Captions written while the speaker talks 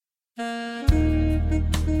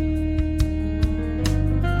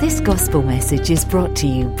This gospel message is brought to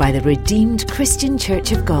you by the Redeemed Christian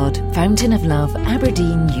Church of God, Fountain of Love,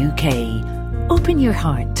 Aberdeen, UK. Open your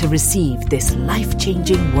heart to receive this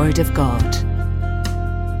life-changing Word of God.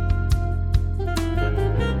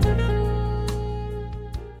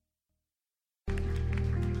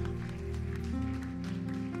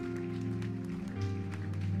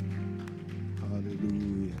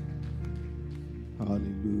 Hallelujah.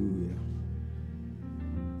 Hallelujah.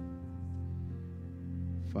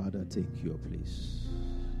 Father, take your place.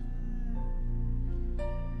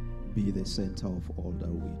 Be the center of all that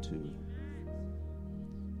we do.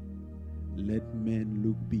 Let men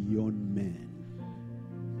look beyond men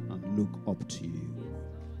and look up to you.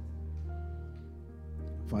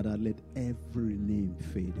 Father, let every name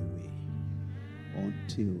fade away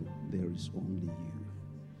until there is only you.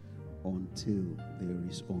 Until there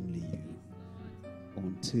is only you.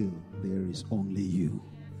 Until there is only you.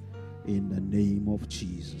 In the name of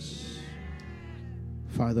Jesus.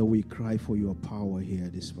 Father, we cry for your power here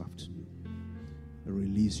this afternoon.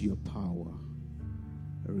 Release your power.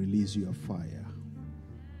 Release your fire.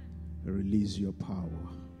 Release your power.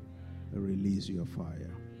 Release your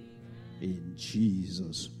fire. In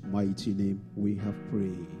Jesus' mighty name we have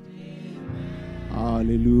prayed.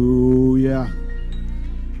 Hallelujah.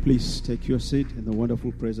 Please take your seat in the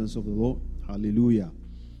wonderful presence of the Lord. Hallelujah.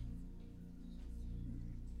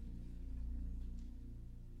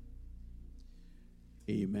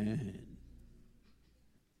 Amen.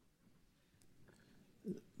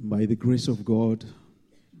 By the grace of God,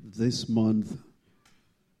 this month,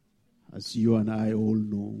 as you and I all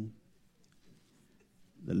know,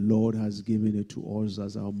 the Lord has given it to us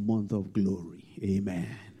as our month of glory.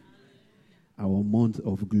 Amen. Our month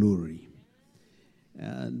of glory.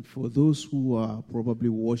 And for those who are probably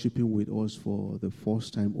worshiping with us for the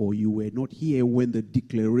first time, or you were not here when the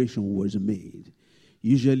declaration was made,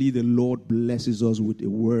 usually the Lord blesses us with a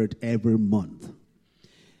word every month.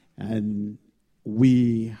 And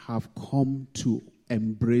we have come to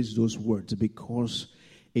embrace those words because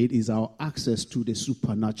it is our access to the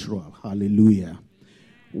supernatural. Hallelujah.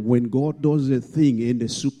 When God does a thing in the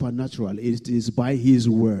supernatural, it is by His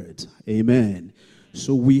word. Amen.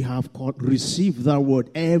 So we have received that word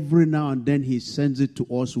every now and then. He sends it to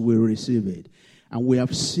us, we receive it. And we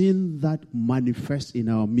have seen that manifest in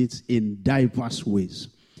our midst in diverse ways.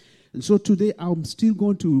 And so today I'm still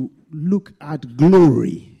going to look at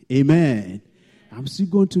glory. Amen. I'm still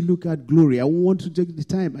going to look at glory. I want to take the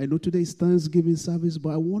time. I know today is Thanksgiving service, but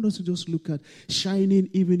I want us to just look at shining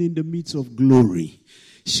even in the midst of glory.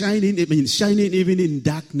 Shining even in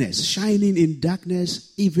darkness. Shining in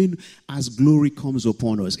darkness even as glory comes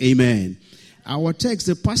upon us. Amen. Our text,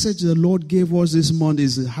 the passage the Lord gave us this month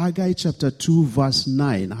is Haggai chapter 2 verse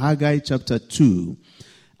 9. Haggai chapter 2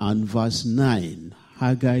 and verse 9.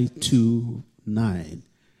 Haggai 2, 9.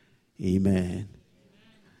 Amen.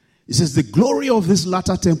 It says, the glory of this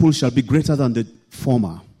latter temple shall be greater than the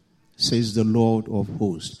former, says the Lord of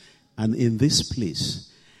hosts. And in this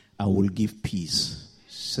place I will give peace,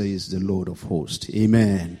 says the Lord of hosts.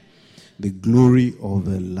 Amen. The glory of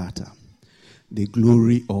the latter. The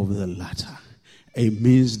glory of the latter. It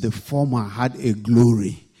means the former had a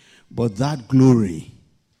glory, but that glory,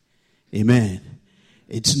 amen,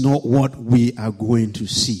 it's not what we are going to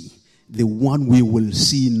see. The one we will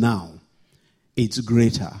see now, it's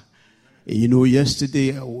greater. You know,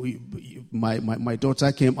 yesterday, my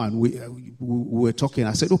daughter came and we were talking.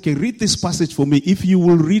 I said, okay, read this passage for me. If you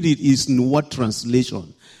will read it, it's in what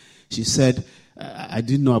translation? She said, I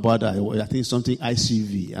didn't know about that. I think something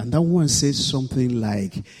ICV. And that one says something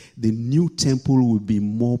like, the new temple will be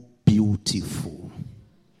more beautiful.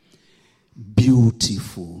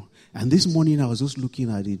 Beautiful. And this morning I was just looking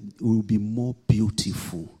at it. It will be more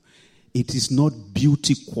beautiful. It is not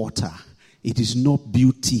beauty quarter. It is not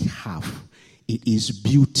beauty half. It is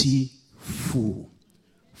beauty full.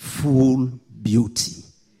 Full beauty.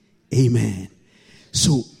 Amen.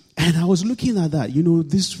 So, and I was looking at that. You know,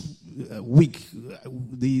 this week,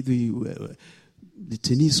 the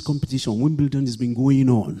tennis competition, Wimbledon, has been going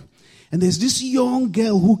on. And there's this young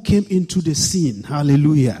girl who came into the scene.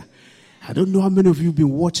 Hallelujah. I don't know how many of you have been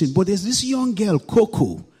watching, but there's this young girl,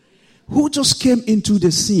 Coco, who just came into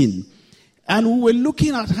the scene. And we were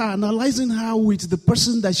looking at her, analyzing her with the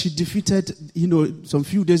person that she defeated, you know, some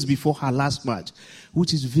few days before her last match,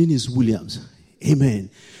 which is Venus Williams. Amen.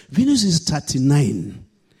 Venus is 39.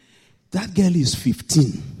 That girl is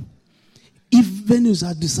 15. If Venus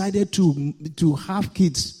had decided to have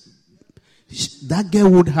kids, that girl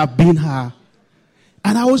would have been her.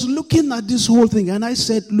 And I was looking at this whole thing and I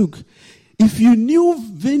said, look, if you knew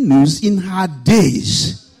Venus in her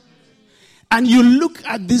days And you look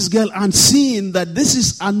at this girl and seeing that this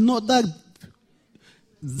is another,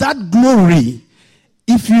 that glory.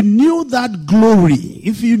 If you knew that glory,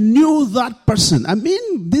 if you knew that person, I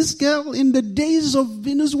mean, this girl in the days of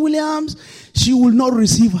Venus Williams, she will not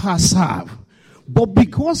receive her serve. But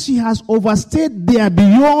because she has overstayed there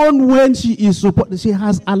beyond when she is supposed, she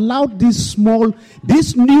has allowed this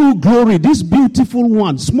new glory, this beautiful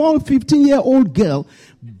one, small 15-year-old girl,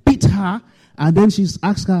 beat her, and then she's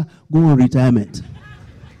asked her, go on retirement.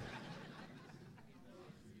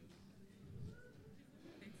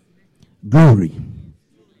 Glory.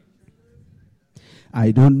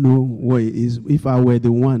 I don't know what it is. If I were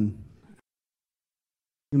the one,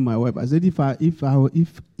 my wife, I said, if I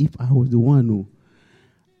was the one who,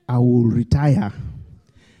 I will retire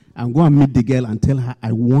and go and meet the girl and tell her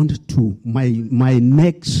I want to, my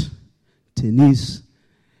next tennis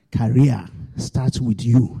career starts with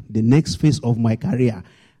you. The next phase of my career,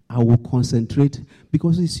 I will concentrate,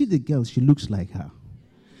 because you see the girl, she looks like her.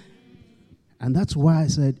 And that's why I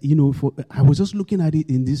said, I was just looking at it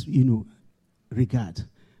in this, regard.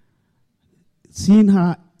 Seeing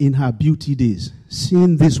her in her beauty days,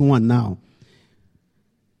 seeing this one now.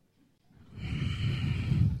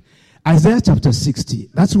 Isaiah chapter 60,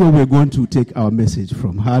 that's where we're going to take our message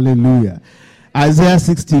from. Hallelujah. Isaiah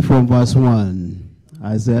 60 from verse 1.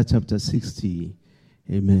 Isaiah chapter 60.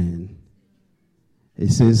 Amen.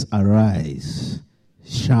 It says, arise,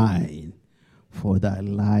 shine, for thy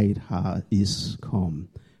light is come,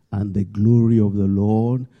 and the glory of the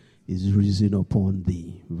Lord is risen upon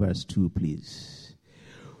thee. Verse 2, please.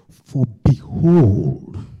 For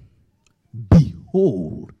behold,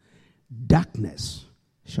 darkness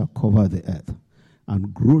shall cover the earth,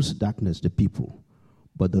 and gross darkness the people.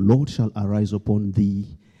 But the Lord shall arise upon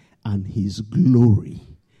thee, and his glory,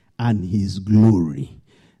 and his glory,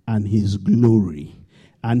 and his glory,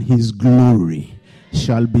 and his glory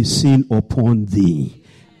shall be seen upon thee,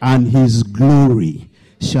 and his glory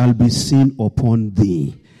shall be seen upon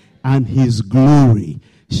thee, and his glory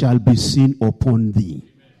shall be seen upon thee.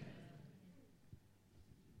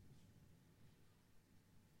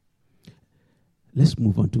 Let's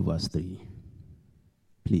move on to verse 3.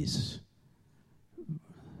 Please.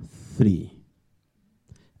 3.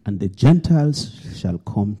 And the Gentiles shall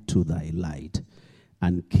come to thy light,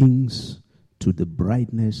 and kings to the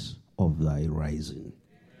brightness of thy rising.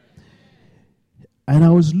 And I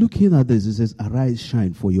was looking at this. It says, arise,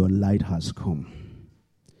 shine, for your light has come.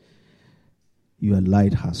 Your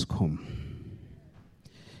light has come.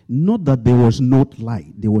 Not that there was no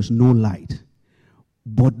light. There was no light.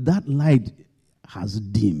 But that light has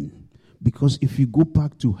dimmed. Because if you go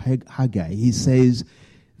back to Haggai, he says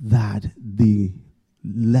that the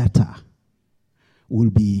latter will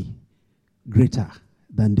be greater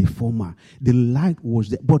than the former. The light was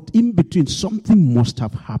there. But in between, something must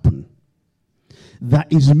have happened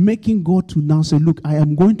that is making God to now say, look, I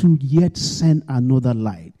am going to yet send another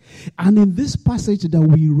light. And in this passage that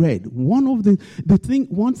we read, one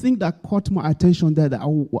thing that caught my attention there that I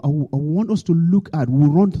want us to look at,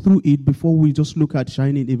 we'll run through it before we just look at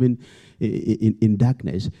shining even in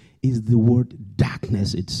darkness, is the word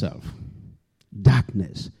darkness itself.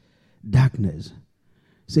 Darkness. It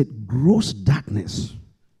said, gross darkness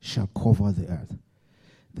shall cover the earth,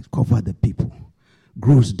 cover the people.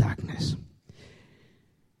 Gross darkness.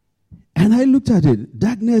 And I looked at it.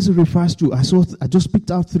 Darkness refers to, I just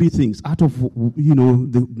picked out 3 things out of,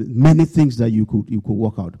 the many things that you could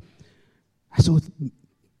work out. I saw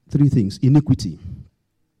 3 things. Iniquity.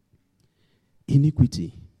 And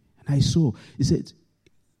I saw, it said,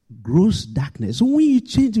 gross darkness. So when you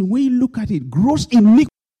change it, when you look at it, gross iniquity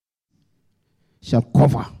shall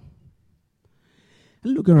cover.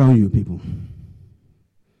 And look around you, people.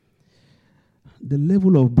 The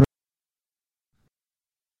level of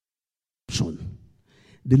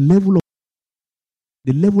the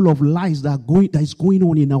level of lies that is going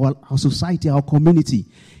on in our society, our community.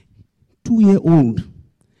 2-year-old.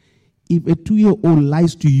 If a 2-year-old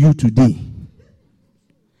lies to you today,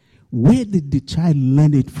 where did the child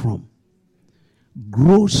learn it from?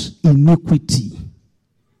 Gross iniquity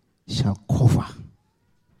shall cover.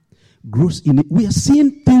 We are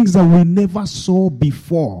seeing things that we never saw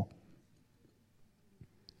before.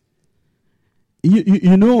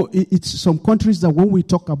 It's some countries that when we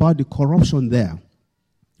talk about the corruption there,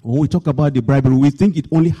 when we talk about the bribery, we think it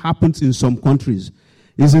only happens in some countries,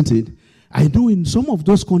 isn't it? I know in some of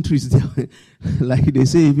those countries, like they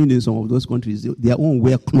say even in some of those countries, their own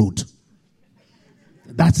wear clothes.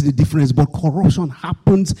 That's the difference. But corruption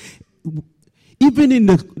happens even in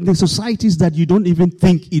the societies that you don't even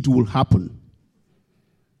think it will happen.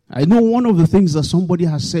 I know one of the things that somebody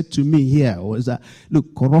has said to me here was that,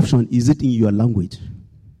 look, corruption, is it in your language?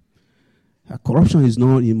 Corruption is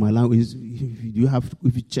not in my language.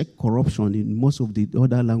 If you check corruption in most of the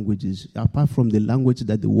other languages, apart from the language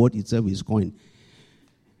that the word itself is coined,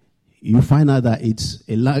 you find out that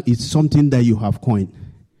it's something that you have coined.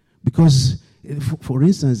 Because, for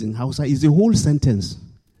instance, in Hausa, it's a whole sentence.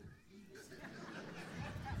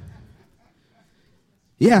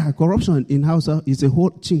 Yeah, corruption in Hausa is a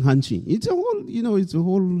whole ching hanching. It's a whole, it's a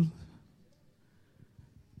whole.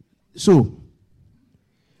 So,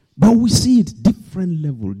 but we see it different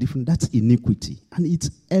level, different. That's iniquity, and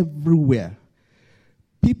it's everywhere.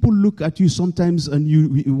 People look at you sometimes, and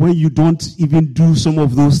when you don't even do some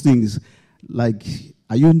of those things, like,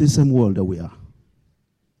 are you in the same world that we are?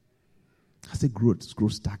 That's a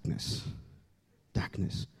gross darkness.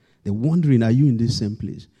 Darkness. They're wondering, are you in the same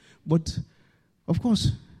place? But, of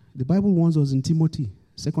course, the Bible warns us in Timothy,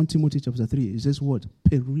 2 Timothy chapter 3. It says what?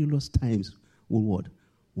 Perilous times will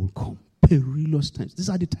come. Perilous times. These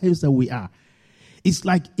are the times that we are. It's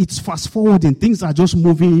like it's fast forwarding. Things are just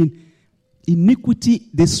moving. Iniquity,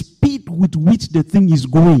 the speed with which the thing is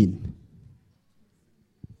going.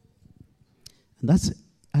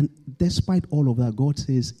 And despite all of that, God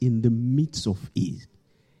says, in the midst of it,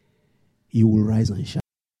 He will rise and shine.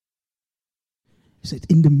 He said,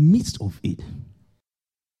 in the midst of it, He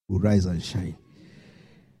will rise and shine.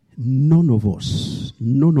 None of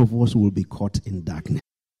us will be caught in darkness.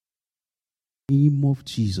 In the name of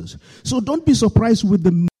Jesus. So don't be surprised with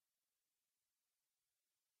the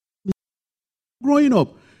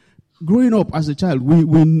growing up as a child.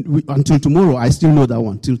 We until tomorrow, I still know that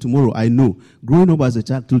one. Till tomorrow, I know. Growing up as a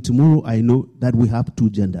child, till tomorrow, I know that we have two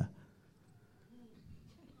gender.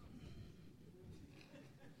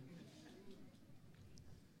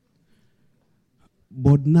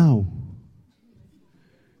 But now,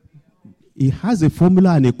 it has a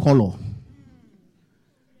formula and a color.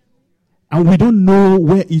 And we don't know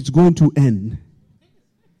where it's going to end.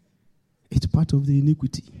 It's part of the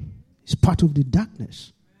iniquity. It's part of the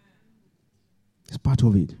darkness. It's part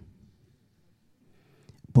of it.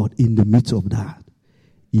 But in the midst of that,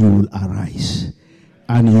 you will arise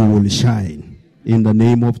and you will shine in the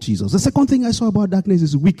name of Jesus. The second thing I saw about darkness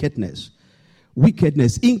is wickedness.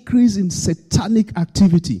 Wickedness, increase in satanic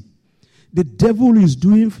activity. The devil is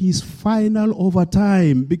doing his final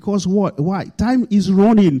overtime because what? Why? Time is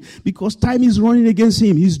running. Because time is running against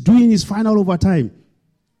him. He's doing his final overtime.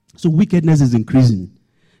 So wickedness is increasing.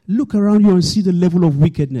 Look around you and see the level of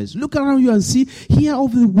wickedness. Look around you and hear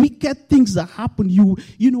of the wicked things that happen. You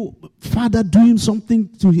know, father doing something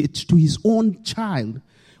to his own child,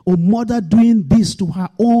 or mother doing this to her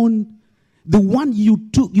own. The one you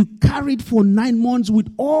carried for 9 months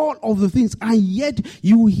with all of the things, and yet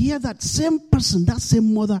you hear that same person, that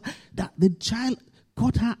same mother, that the child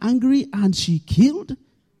got her angry and she killed.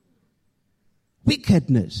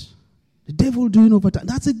 Wickedness. The devil doing overtime.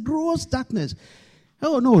 That's a gross darkness.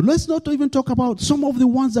 Oh no, let's not even talk about some of the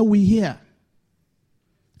ones that we hear.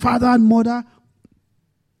 Father and mother.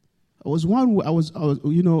 I was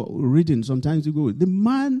reading some time ago. The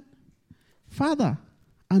man, father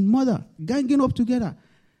and mother ganging up together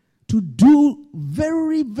to do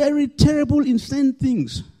very, very terrible, insane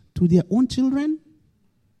things to their own children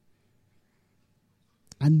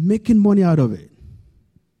and making money out of it.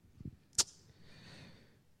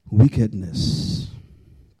 Wickedness.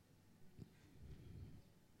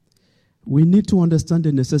 We need to understand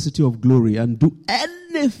the necessity of glory and do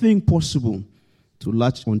anything possible to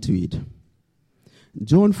latch onto it.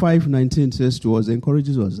 John 5:19 says to us,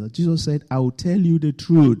 encourages us, that Jesus said, I will tell you the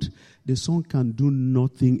truth. The Son can do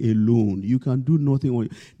nothing alone. You can do nothing.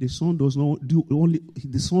 The Son does not do only.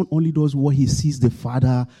 The Son only does what He sees the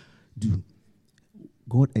Father do.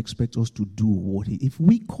 God expects us to do what He. If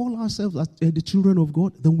we call ourselves the children of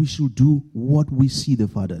God, then we should do what we see the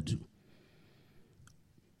Father do.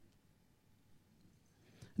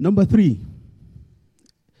 Number 3,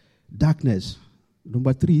 darkness.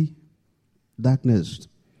 Number 3, darkness.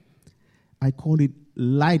 I call it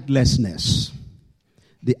lightlessness.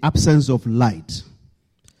 The absence of light.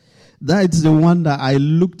 That's the one that I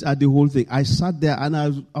looked at the whole thing. I sat there and I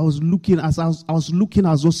was looking as I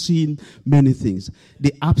was just seeing many things.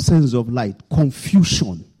 The absence of light,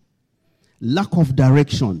 confusion, lack of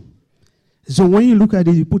direction. So when you look at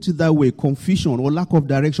it, you put it that way, confusion or lack of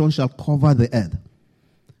direction shall cover the earth.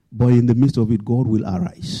 But in the midst of it, God will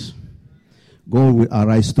arise. God will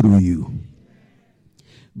arise through you.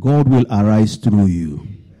 God will arise through you.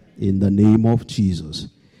 In the name of Jesus.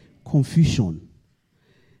 Confusion.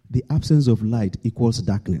 The absence of light equals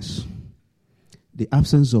darkness. The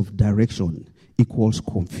absence of direction equals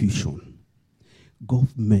confusion.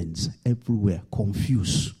 Governments everywhere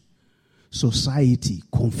confused. Society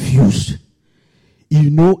confused.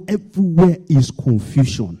 Everywhere is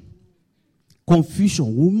confusion.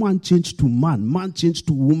 Confusion. Woman changed to man changed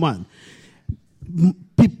to woman.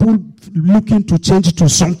 People looking to change to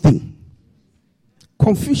something.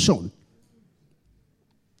 Confusion.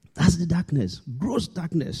 That's the darkness. Gross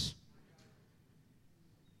darkness.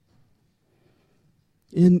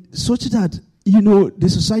 And such that, the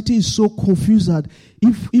society is so confused that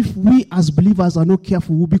if we as believers are not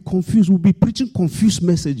careful, we'll be confused. We'll be preaching confused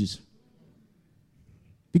messages.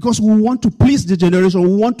 Because we want to please the generation.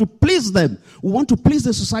 We want to please them. We want to please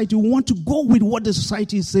the society. We want to go with what the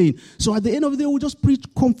society is saying. So at the end of the day, we'll just preach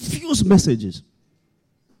confused messages.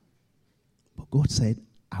 But God said,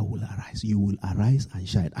 I will arise. You will arise and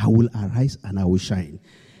shine. I will arise and I will shine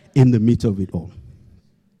in the midst of it all.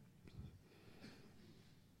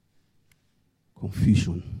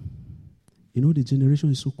 Confusion. The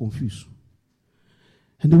generation is so confused.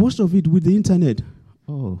 And the worst of it with the internet.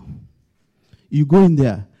 Oh, you go in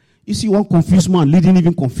there, you see one confused man leading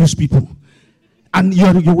even confused people. And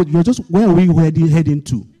you're just, where are we heading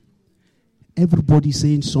to? Everybody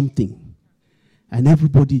saying something. And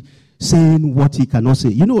everybody saying what he cannot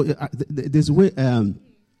say. There's a way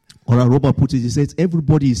Reuben put it. He says,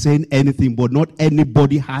 everybody is saying anything, but not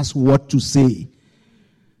anybody has what to say.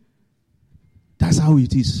 That's how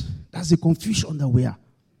it is. That's the confusion that we are.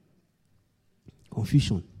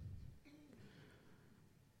 Confusion.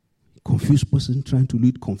 Confused person trying to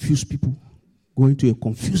lead confused people. Going to a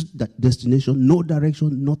confused destination. No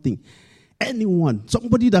direction, nothing. Anyone.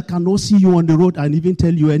 Somebody that cannot see you on the road and even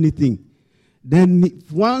tell you anything. Then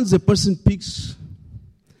once the person picks...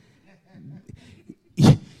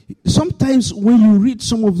 Sometimes when you read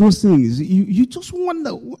some of those things, you just wonder,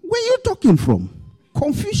 where are you talking from?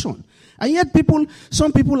 Confusion. And yet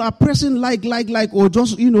some people are pressing like, or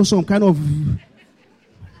just, some kind of...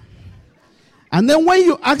 And then when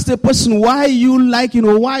you ask the person why you like,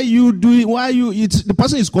 why you doing, the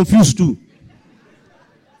person is confused too.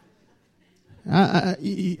 I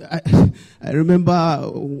remember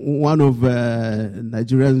one of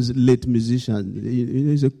Nigerian's late musicians.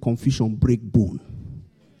 He's a confusion break bone.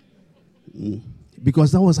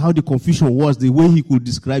 Because that was how the confusion was. The way he could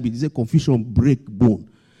describe it, it's a confusion break bone.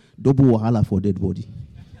 Double wahala for dead body.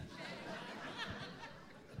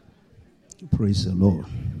 Praise the Lord.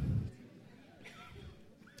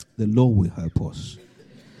 The Lord will help us.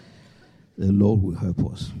 The Lord will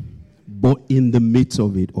help us. But in the midst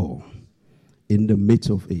of it all, in the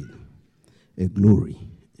midst of it, a glory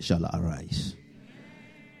shall arise.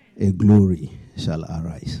 A glory shall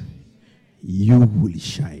arise. You will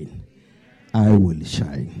shine. I will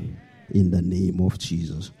shine. In the name of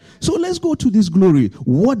Jesus. So let's go to this glory.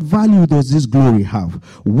 What value does this glory have?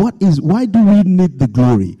 Why do we need the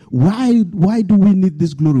glory? Why do we need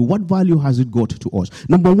this glory? What value has it got to us?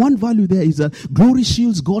 Number one value there is that glory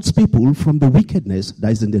shields God's people from the wickedness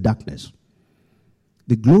that is in the darkness.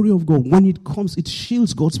 The glory of God, when it comes, it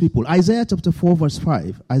shields God's people. Isaiah chapter 4 verse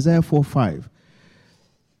 5. Isaiah 4:5.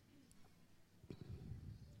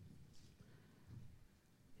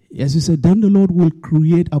 Yes, he said, then the Lord will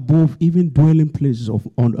create above even dwelling places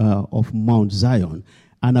of Mount Zion,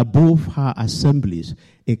 and above her assemblies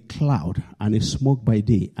a cloud and a smoke by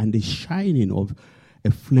day, and the shining of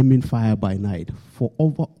a flaming fire by night. For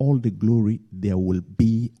over all the glory there will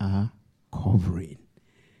be a covering.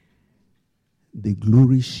 The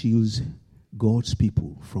glory shields God's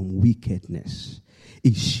people from wickedness.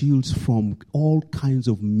 It shields from all kinds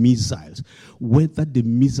of missiles. Whether the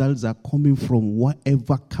missiles are coming from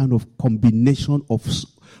whatever kind of combination of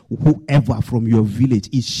whoever from your village,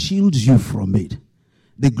 it shields you from it.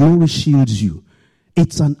 The glory shields you.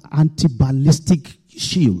 It's an anti-ballistic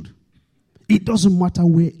shield. It doesn't matter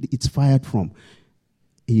where it's fired from.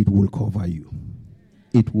 It will cover you.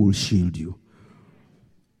 It will shield you.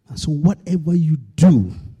 And so whatever you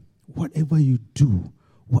do,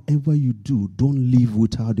 don't live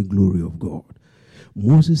without the glory of God.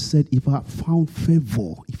 Moses said, if I found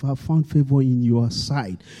favor in your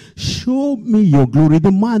sight, show me your glory.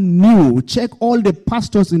 The man knew. Check all the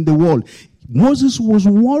pastors in the world. Moses was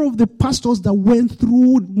one of the pastors that went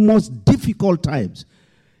through most difficult times.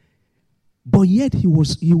 But yet he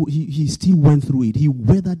still went through it. He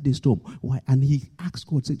weathered the storm. Why? And he asked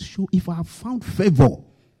God, said, if I have found favor,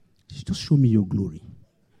 just show me your glory.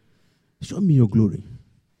 Show me your glory.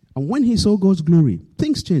 And when he saw God's glory,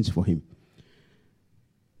 things changed for him.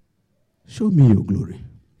 Show me your glory.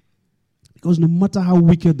 Because no matter how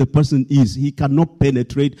wicked the person is, he cannot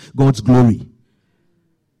penetrate God's glory.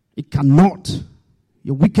 He cannot.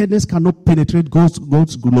 Your wickedness cannot penetrate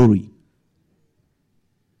God's glory.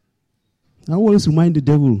 I always remind the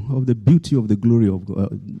devil of the beauty of the glory of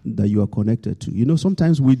God that you are connected to. You know,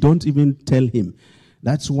 sometimes we don't even tell him.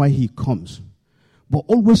 That's why he comes. But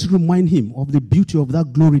always remind him of the beauty of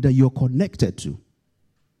that glory that you're connected to.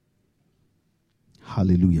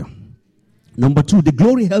 Hallelujah. Number 2, the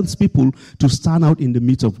glory helps people to stand out in the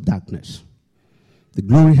midst of darkness. The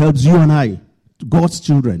glory helps you and I, God's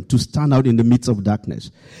children, to stand out in the midst of darkness.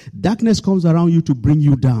 Darkness comes around you to bring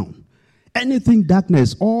you down. Anything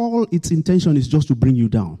darkness, all its intention is just to bring you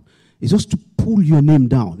down. It's just to pull your name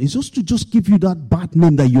down. It's just to give you that bad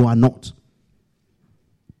name that you are not.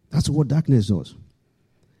 That's what darkness does.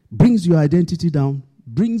 Brings your identity down,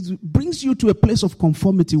 brings you to a place of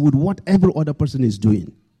conformity with what every other person is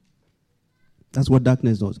doing. That's what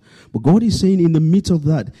darkness does. But God is saying in the midst of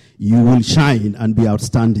that, you will shine and be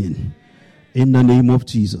outstanding. In the name of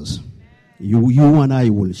Jesus. You and I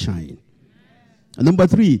will shine. And number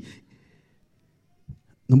 3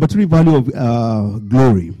 value of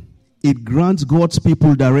glory. It grants God's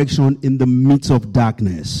people direction in the midst of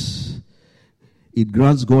darkness. It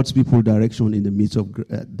grants God's people direction in the midst of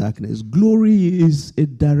darkness. Glory is a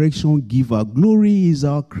direction giver. Glory is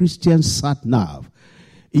our Christian sat-nav.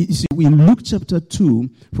 In Luke chapter 2,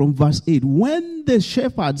 from verse 8, when the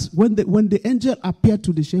shepherds, when the angel appeared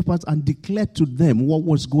to the shepherds and declared to them what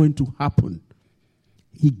was going to happen,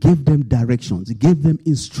 he gave them directions. He gave them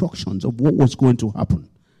instructions of what was going to happen.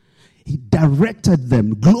 He directed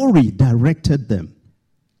them. Glory directed them.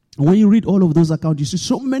 And when you read all of those accounts, you see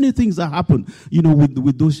so many things that happen,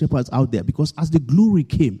 with those shepherds out there. Because as the glory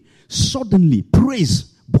came, suddenly praise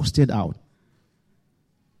busted out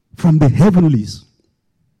from the heavenlies.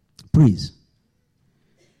 Praise.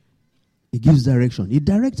 He gives direction. He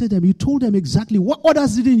directed them. He told them exactly what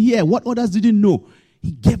others didn't hear, what others didn't know.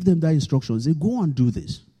 He gave them that instructions. They go and do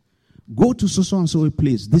this. Go to so and so a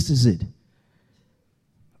place. This is it.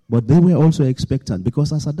 But they were also expectant,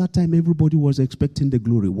 because as at that time everybody was expecting the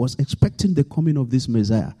glory, was expecting the coming of this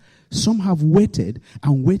Messiah. Some have waited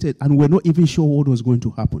and were not even sure what was going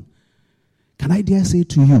to happen. Can I dare say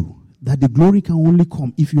to you that the glory can only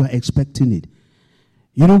come if you are expecting it?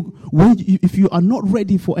 If you are not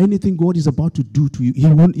ready for anything God is about to do to you,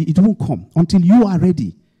 it won't come until you are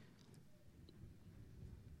ready.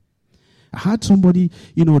 I had somebody,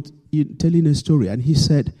 telling a story, and he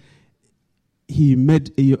said he met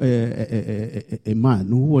a man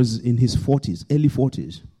who was in his 40s, early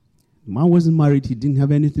 40s. The man wasn't married, he didn't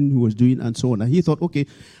have anything he was doing, and so on. And he thought, okay,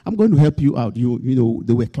 I'm going to help you out.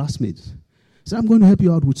 They were classmates. He said, I'm going to help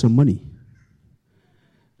you out with some money.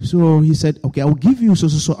 So he said, okay, I'll give you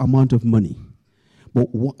so amount of money. But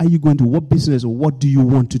what are you going to, what business or what do you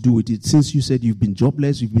want to do with it? Since you said you've been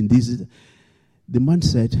jobless, you've been this. The man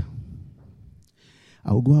said,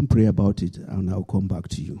 I'll go and pray about it and I'll come back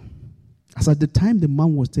to you. As at the time the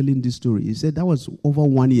man was telling this story, he said that was over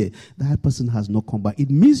 1 year. That person has not come back. It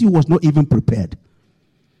means he was not even prepared.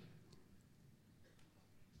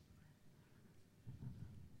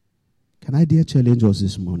 Can I dare challenge us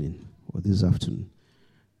this morning or this afternoon?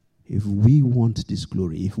 If we want this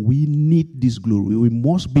glory, if we need this glory, we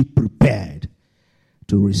must be prepared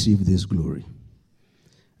to receive this glory.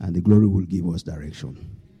 And the glory will give us direction.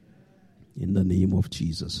 In the name of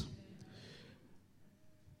Jesus.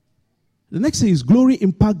 The next thing is glory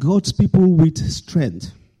impacts God's people with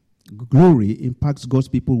strength. Glory impacts God's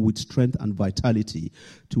people with strength and vitality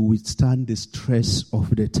to withstand the stress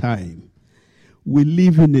of the time. We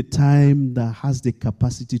live in a time that has the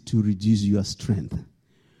capacity to reduce your strength.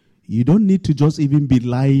 You don't need to just even be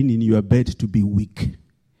lying in your bed to be weak.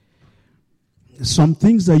 Some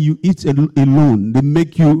things that you eat alone, they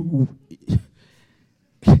make you...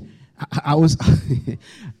 I was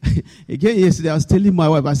again yesterday. I was telling my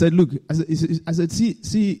wife. I said, "Look, I said,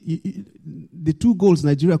 see, the 2 goals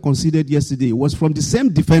Nigeria conceded yesterday was from the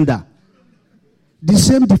same defender,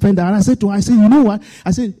 And I said to her, you know what?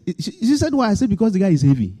 I said, she said why? I said because the guy is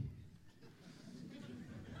heavy.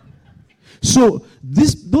 So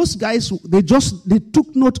those guys, they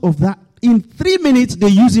took note of that. In 3 minutes, they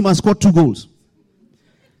used him and scored 2 goals.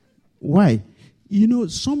 Why?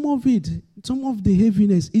 Some of the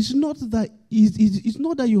heaviness is not that it's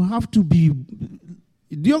not that you have to be.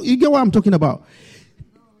 You get what I'm talking about?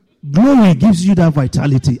 Glory gives you that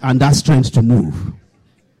vitality and that strength to move.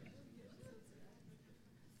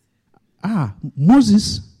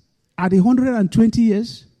 Moses, at 120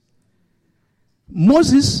 years,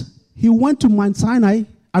 Moses, he went to Mount Sinai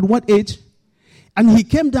at what age? And he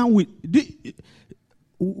came down with...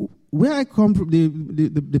 Where I come from,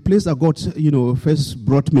 the place that God, first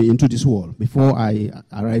brought me into this world before I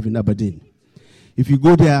arrived in Aberdeen. If you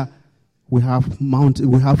go there, we have mountains,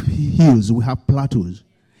 we have hills, we have plateaus.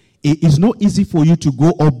 It's not easy for you to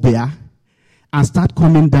go up there and start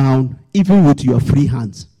coming down, even with your free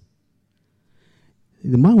hands.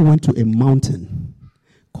 The man went to a mountain,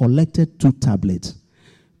 collected 2 tablets,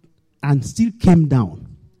 and still came down.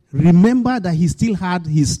 Remember that he still had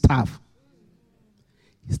his staff.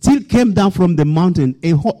 He still came down from the mountain.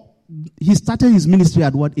 He started his ministry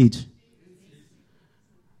at what age?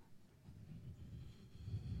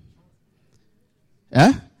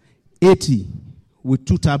 80 with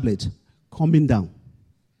 2 tablets coming down.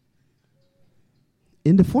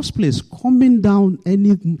 In the first place, coming down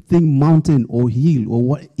anything, mountain or hill or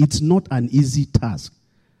what, it's not an easy task.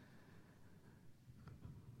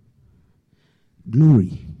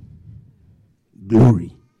 Glory.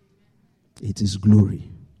 Glory. It is glory.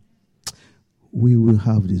 We will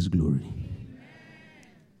have this glory.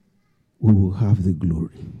 We will have the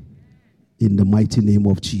glory. In the mighty name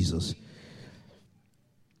of Jesus.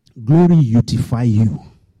 Glory beautify you.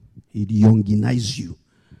 It younginize you.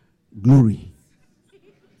 Glory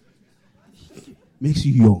makes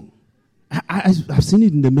you young. I've seen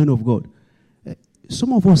it in the men of God.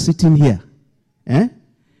 Some of us sitting here,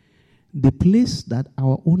 the place that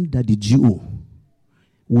our own Daddy Gio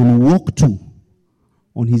will walk to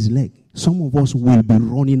on his leg, some of us will be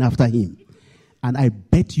running after him. And I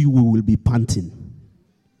bet you we will be panting.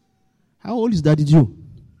 How old is Daddy Gio?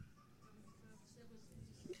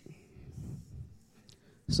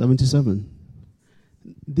 77.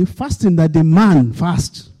 The fasting that the man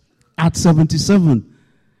fasts at 77.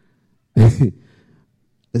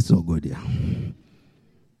 It's so good, yeah.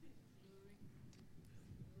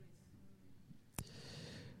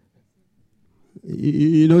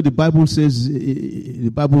 You know, the Bible says,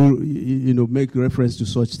 make reference to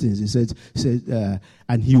such things. It says,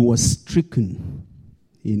 and he was stricken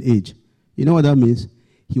in age. You know what that means?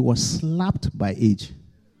 He was slapped by age.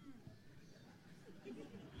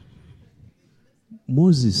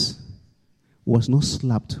 Moses was not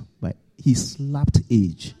slapped by, he slapped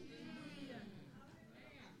age.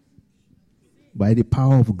 By the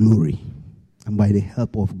power of glory and by the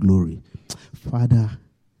help of glory. Father,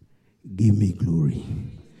 give me glory.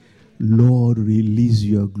 Lord, release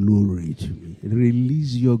your glory to me.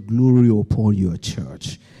 Release your glory upon your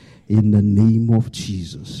church. In the name of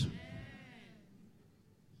Jesus.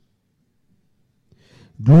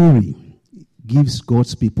 Glory gives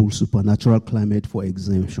God's people supernatural climate for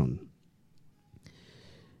exemption.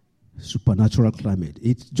 Supernatural climate.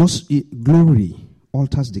 Glory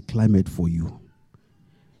alters the climate for you.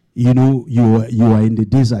 You know, you are in the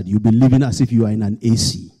desert. You'll be living as if you are in an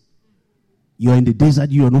AC. You are in the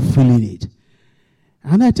desert. You are not feeling it.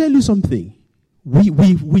 And I tell you something.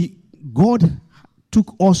 God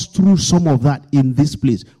took us through some of that in this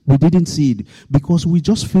place. We didn't see it because we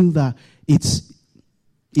just feel that it's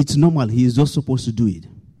normal. He is just supposed to do it.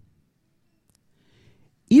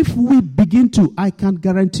 If we begin to, I can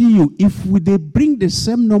guarantee you, they bring the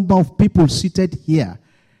same number of people seated here,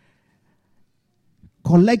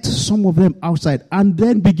 collect some of them outside, and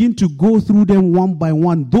then begin to go through them one by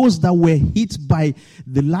one, those that were hit by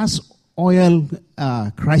the last oil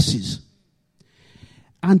crisis,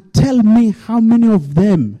 and tell me how many of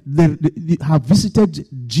them they have visited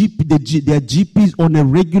their GPs on a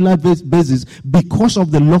regular basis because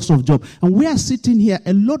of the loss of job. And we are sitting here,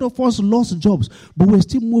 a lot of us lost jobs, but we're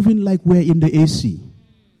still moving like we're in the AC.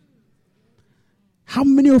 How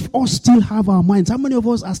many of us still have our minds? How many of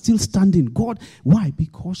us are still standing? God, why?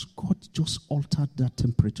 Because God just altered that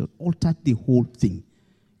temperature, altered the whole thing.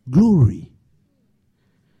 Glory.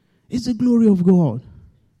 It's the glory of God.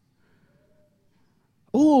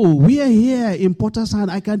 Oh, we are here in Potter's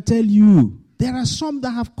Hand. I can tell you, there are some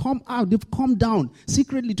that have come out. They've come down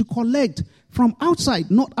secretly to collect from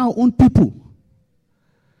outside, not our own people.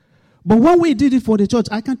 But when we did it for the church,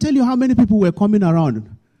 I can tell you how many people were coming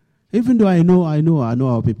around. Even though I know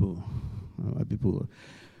our people. My people,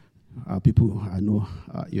 my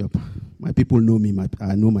people know me.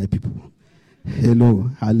 I know my people. Hello,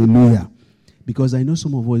 hallelujah. Because I know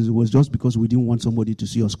some of us, it was just because we didn't want somebody to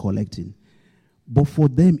see us collecting. But for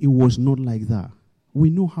them, it was not like that. We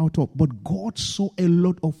know how to, but God saw a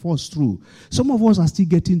lot of us through. Some of us are still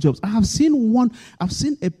getting jobs. I've seen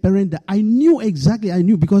a parent that I knew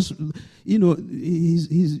because,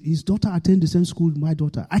 his daughter attended the same school with my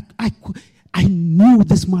daughter. I knew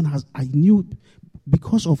this man I knew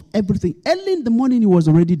because of everything. Early in the morning, he was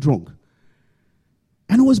already drunk.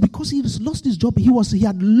 And it was because he lost his job. He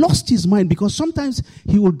had lost his mind because sometimes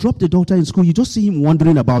he will drop the daughter in school. You just see him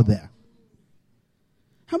wandering about there.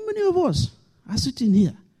 How many of us are sitting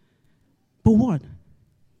here? But what?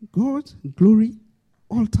 God's glory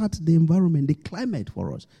altered the environment, the climate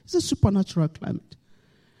for us. It's a supernatural climate.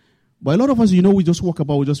 But a lot of us, we just walk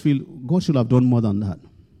about, we just feel God should have done more than that.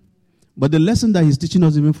 But the lesson that he's teaching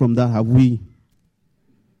us even from that, may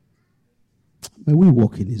we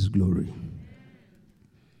walk in his glory.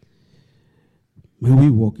 May we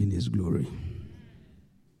walk in his glory.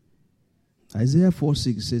 Isaiah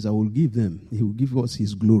 4:6 says, I will give them, he will give us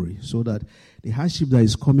his glory, so that the hardship that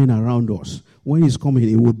is coming around us, when it's coming,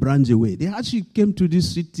 it will branch away. The hardship came to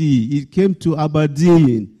this city, it came to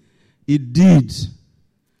Aberdeen. It did.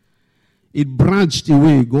 It branched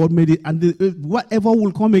away. God made it, and whatever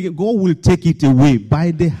will come again, God will take it away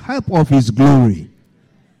by the help of his glory.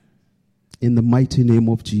 In the mighty name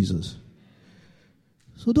of Jesus.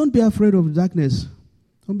 So don't be afraid of darkness.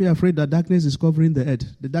 Don't be afraid that darkness is covering the earth.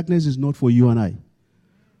 The darkness is not for you and I.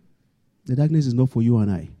 The darkness is not for you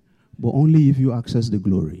and I. But only if you access the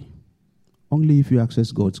glory. Only if you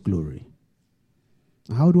access God's glory.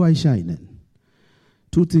 How do I shine then?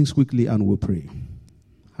 2 things quickly and we'll pray.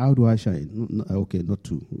 How do I shine? Okay, not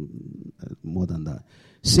 2. More than that.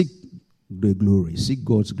 Seek the glory. Seek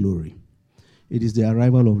God's glory. It is the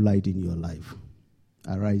arrival of light in your life.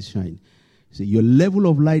 Arise, shine. See, your level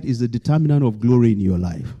of light is the determinant of glory in your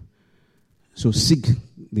life. So seek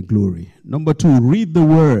the glory. Number 2, read the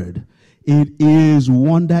word. It is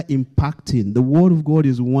wonder impacting. The word of God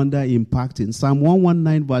is wonder impacting. Psalm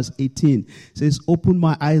 119 verse 18 says, open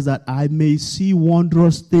my eyes that I may see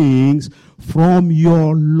wondrous things from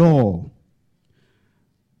your law.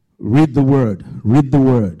 Read the word. Read the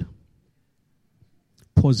word.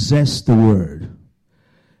 Possess the word.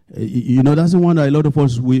 That's the one that a lot of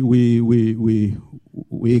us we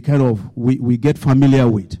get familiar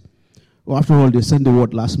with. Well, after all, they sent the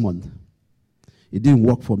word last month. It didn't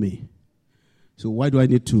work for me. So why do I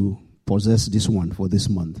need to possess this one for this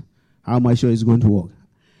month? How am I sure it's going to work?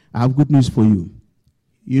 I have good news for you.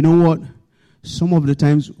 You know what? Some of the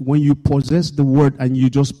times when you possess the word and you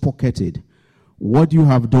just pocket it, what you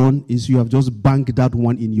have done is you have just banked that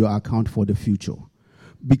one in your account for the future.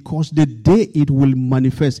 Because the day it will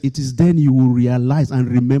manifest, it is then you will realize and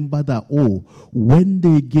remember that, when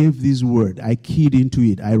they gave this word, I keyed into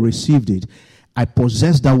it, I received it, I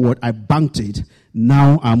possessed that word, I banked it,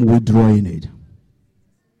 now I'm withdrawing it.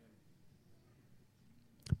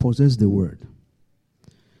 Possess the word.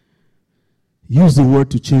 Use the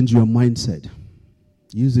word to change your mindset.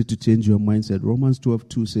 Use it to change your mindset. Romans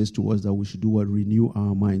 12:2 says to us that we should do what? Renew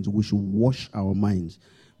our minds. We should wash our minds.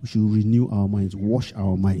 We should renew our minds, wash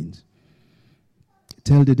our minds.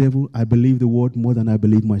 Tell the devil, I believe the word more than I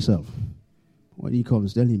believe myself. When he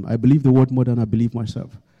comes, tell him, I believe the word more than I believe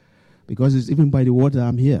myself. Because it's even by the word that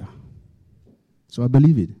I'm here. So I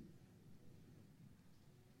believe it.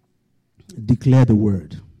 Declare the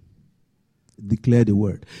word. Declare the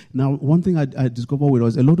word. Now, one thing I discovered with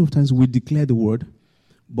us, a lot of times we declare the word,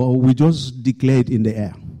 but we just declare it in the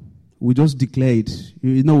air. We just declare it.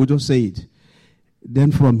 We just say it.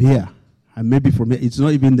 Then from here, and maybe from here, it's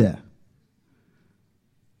not even there.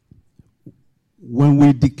 When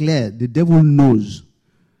we declare, the devil knows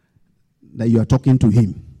that you are talking to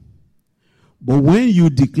him. But when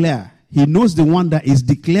you declare, he knows the one that is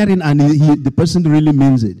declaring and the person really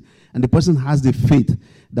means it. And the person has the faith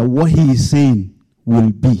that what he is saying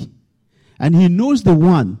will be. And he knows the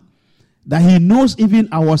one that he knows even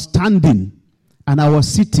our standing and our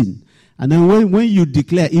sitting. And then when you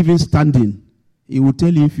declare even standing, he will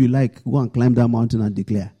tell you, if you like, go and climb that mountain and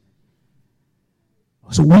declare.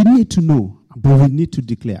 So we need to know, but we need to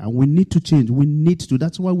declare, and we need to change. We need to.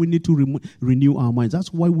 That's why we need to renew our minds.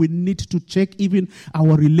 That's why we need to check even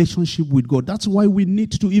our relationship with God. That's why we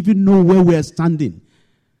need to even know where we are standing.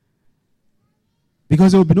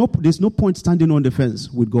 Because there's no point standing on the fence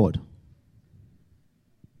with God.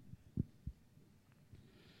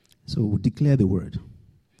 So declare the word.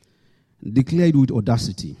 Declare it with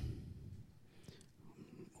audacity.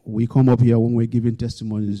 We come up here when we're giving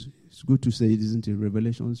testimonies. It's good to say it, isn't it?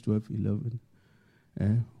 Revelations 12:11.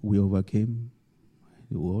 We overcame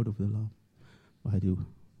the word of the Lord.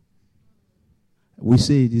 We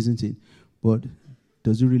say it, isn't it? But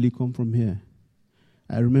does it really come from here?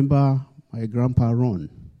 I remember my grandpa Ron,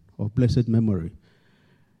 of blessed memory.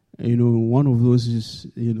 One of those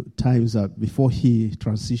times that before he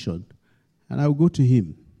transitioned, and I would go to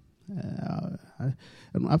him.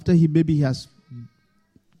 And after he has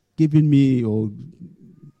given me or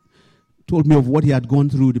told me of what he had gone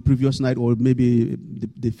through the previous night, or maybe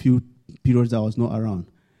the few periods I was not around.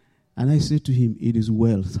 And I said to him, it is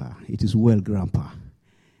well, sir. It is well, Grandpa.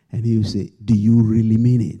 And he would say, do you really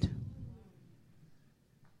mean it?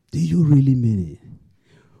 Do you really mean it?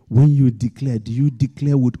 When you declare, do you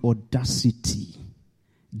declare with audacity?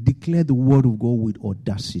 Declare the word of God with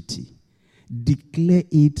audacity. Declare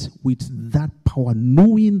it with that power,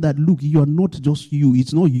 knowing that, look, you are not just you.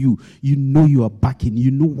 It's not you. You know you are backing.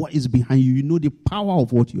 You know what is behind you. You know the power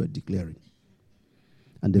of what you are declaring.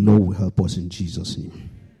 And the Lord will help us in Jesus' name.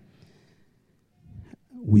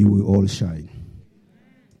 We will all shine.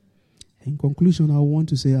 In conclusion, I want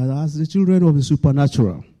to say, as the children of the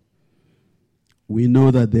supernatural, we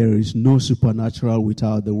know that there is no supernatural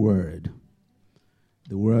without the Word.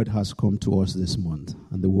 The Word has come to us this month,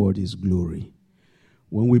 and the Word is glory.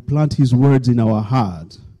 When we plant His words in our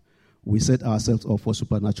heart, we set ourselves up for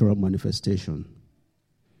supernatural manifestation.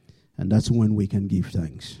 And that's when we can give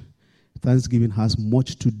thanks. Thanksgiving has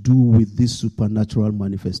much to do with this supernatural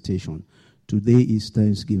manifestation. Today is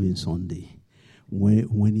Thanksgiving Sunday.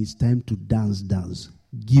 When it's time to dance,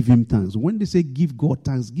 give Him thanks. When they say give God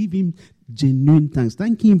thanks, give Him genuine thanks.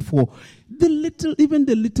 Thank Him for even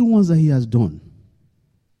the little ones that He has done.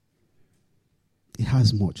 It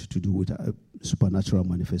has much to do with a supernatural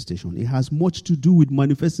manifestation. It has much to do with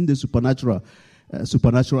manifesting the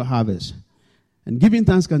supernatural harvest. And giving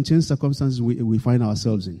thanks can change circumstances we find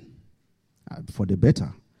ourselves in for the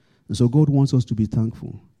better. And so God wants us to be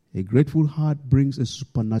thankful. A grateful heart brings a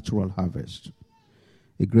supernatural harvest.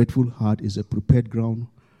 A grateful heart is a prepared ground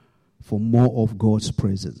for more of God's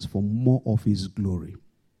presence, for more of His glory.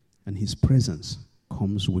 And His presence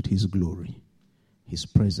comes with His glory. His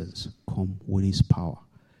presence comes with His power.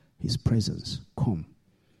 His presence comes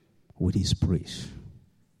with His praise.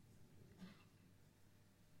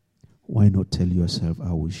 Why not tell yourself,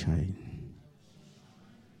 I will shine?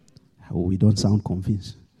 We don't sound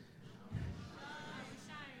convinced.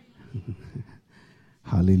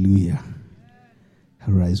 Hallelujah.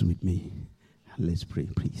 Rise with me. Let's pray,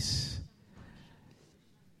 please.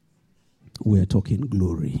 We are talking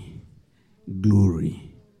glory.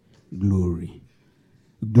 Glory. Glory.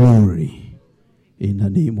 Glory. In the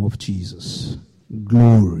name of Jesus.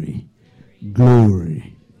 Glory.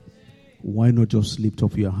 Glory. Why not just lift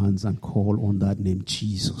up your hands and call on that name,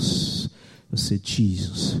 Jesus? Say,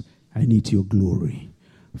 Jesus, I need your glory.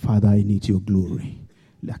 Father, I need your glory.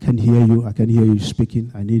 I can hear you. I can hear you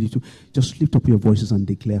speaking. I need you to just lift up your voices and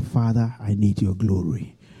declare, Father, I need your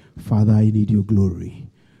glory. Father, I need your glory.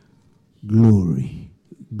 Glory,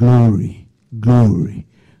 glory, glory,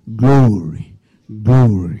 glory,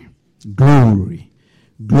 glory, glory,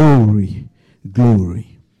 glory,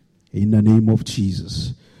 glory. In the name of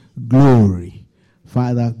Jesus. Glory.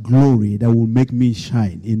 Father, glory that will make me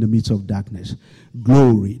shine in the midst of darkness.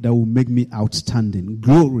 Glory that will make me outstanding.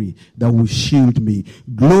 Glory that will shield me.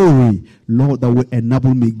 Glory, Lord, that will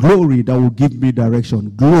enable me. Glory that will give me direction.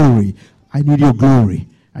 Glory. I need your glory.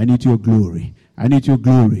 I need your glory. I need your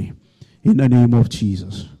glory. In the name of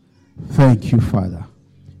Jesus. Thank you, Father.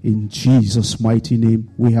 In Jesus' mighty name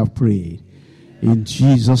we have prayed. In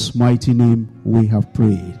Jesus' mighty name we have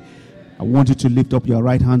prayed. I want you to lift up your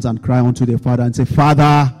right hands and cry unto the Father and say,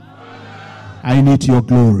 Father, I need your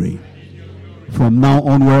glory. From now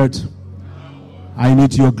onward, I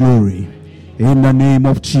need your glory. In the name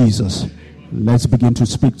of Jesus. Let's begin to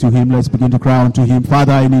speak to Him. Let's begin to cry unto Him.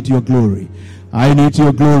 Father, I need your glory. I need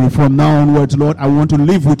your glory. From now onwards, Lord, I want to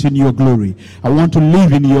live within your glory. I want to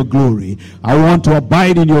live in your glory. I want to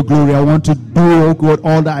abide in your glory. I want to do, oh God,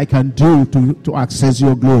 all that I can do to access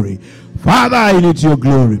your glory. Father, I need your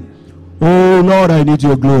glory. Oh Lord, I need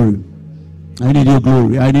your glory. I need your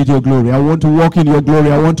glory. I need your glory. I want to walk in your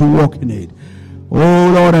glory. I want to walk in it.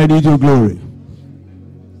 Oh Lord, I need your glory.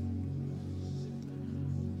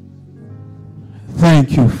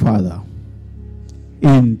 Thank you, Father.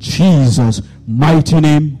 In Jesus' mighty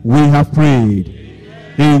name we have prayed.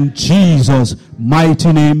 In Jesus'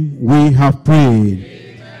 mighty name we have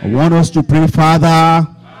prayed. I want us to pray, Father,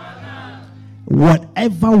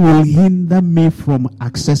 whatever will hinder me from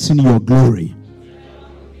accessing your glory,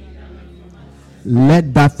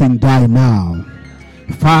 let that thing die now.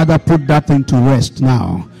 Father, put that thing to rest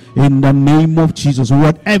now. In the name of Jesus,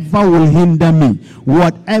 whatever will hinder me,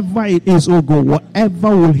 whatever it is, oh God,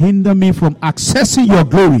 whatever will hinder me from accessing your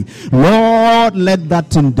glory, Lord, let that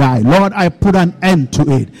thing die. Lord, I put an end to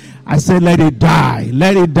it. I say, let it die,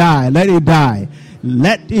 let it die, let it die,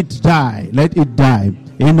 let it die, let it die.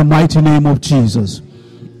 In the mighty name of Jesus.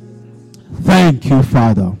 Thank you,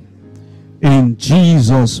 Father. In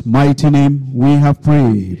Jesus' mighty name we have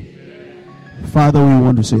prayed. Father, we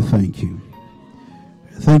want to say thank you.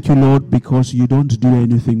 Thank you, Lord, because you don't do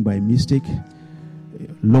anything by mistake.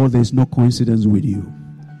 Lord, there's no coincidence with you.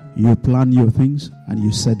 You plan your things and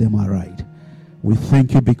you set them aright. We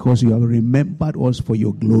thank you because you have remembered us for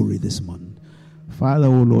your glory this month. Father,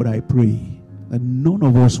 oh Lord, I pray that none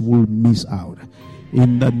of us will miss out.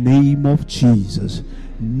 In the name of Jesus.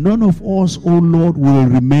 None of us, oh Lord, will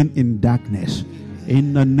remain in darkness.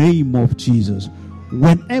 In the name of Jesus.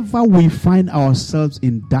 Whenever we find ourselves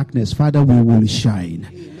in darkness, Father, we will shine.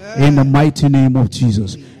 Amen. In the mighty name of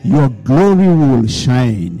Jesus. Your glory will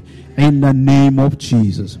shine. In the name of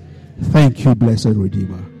Jesus. Thank you, blessed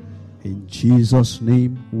Redeemer. In Jesus'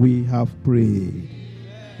 name we have prayed.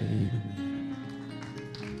 Amen.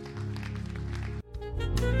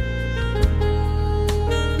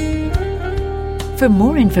 For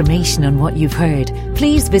more information on what you've heard,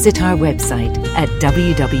 please visit our website at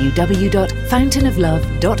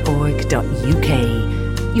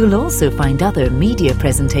www.fountainoflove.org.uk. You'll also find other media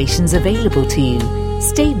presentations available to you.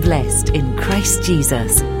 Stay blessed in Christ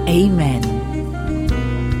Jesus. Amen.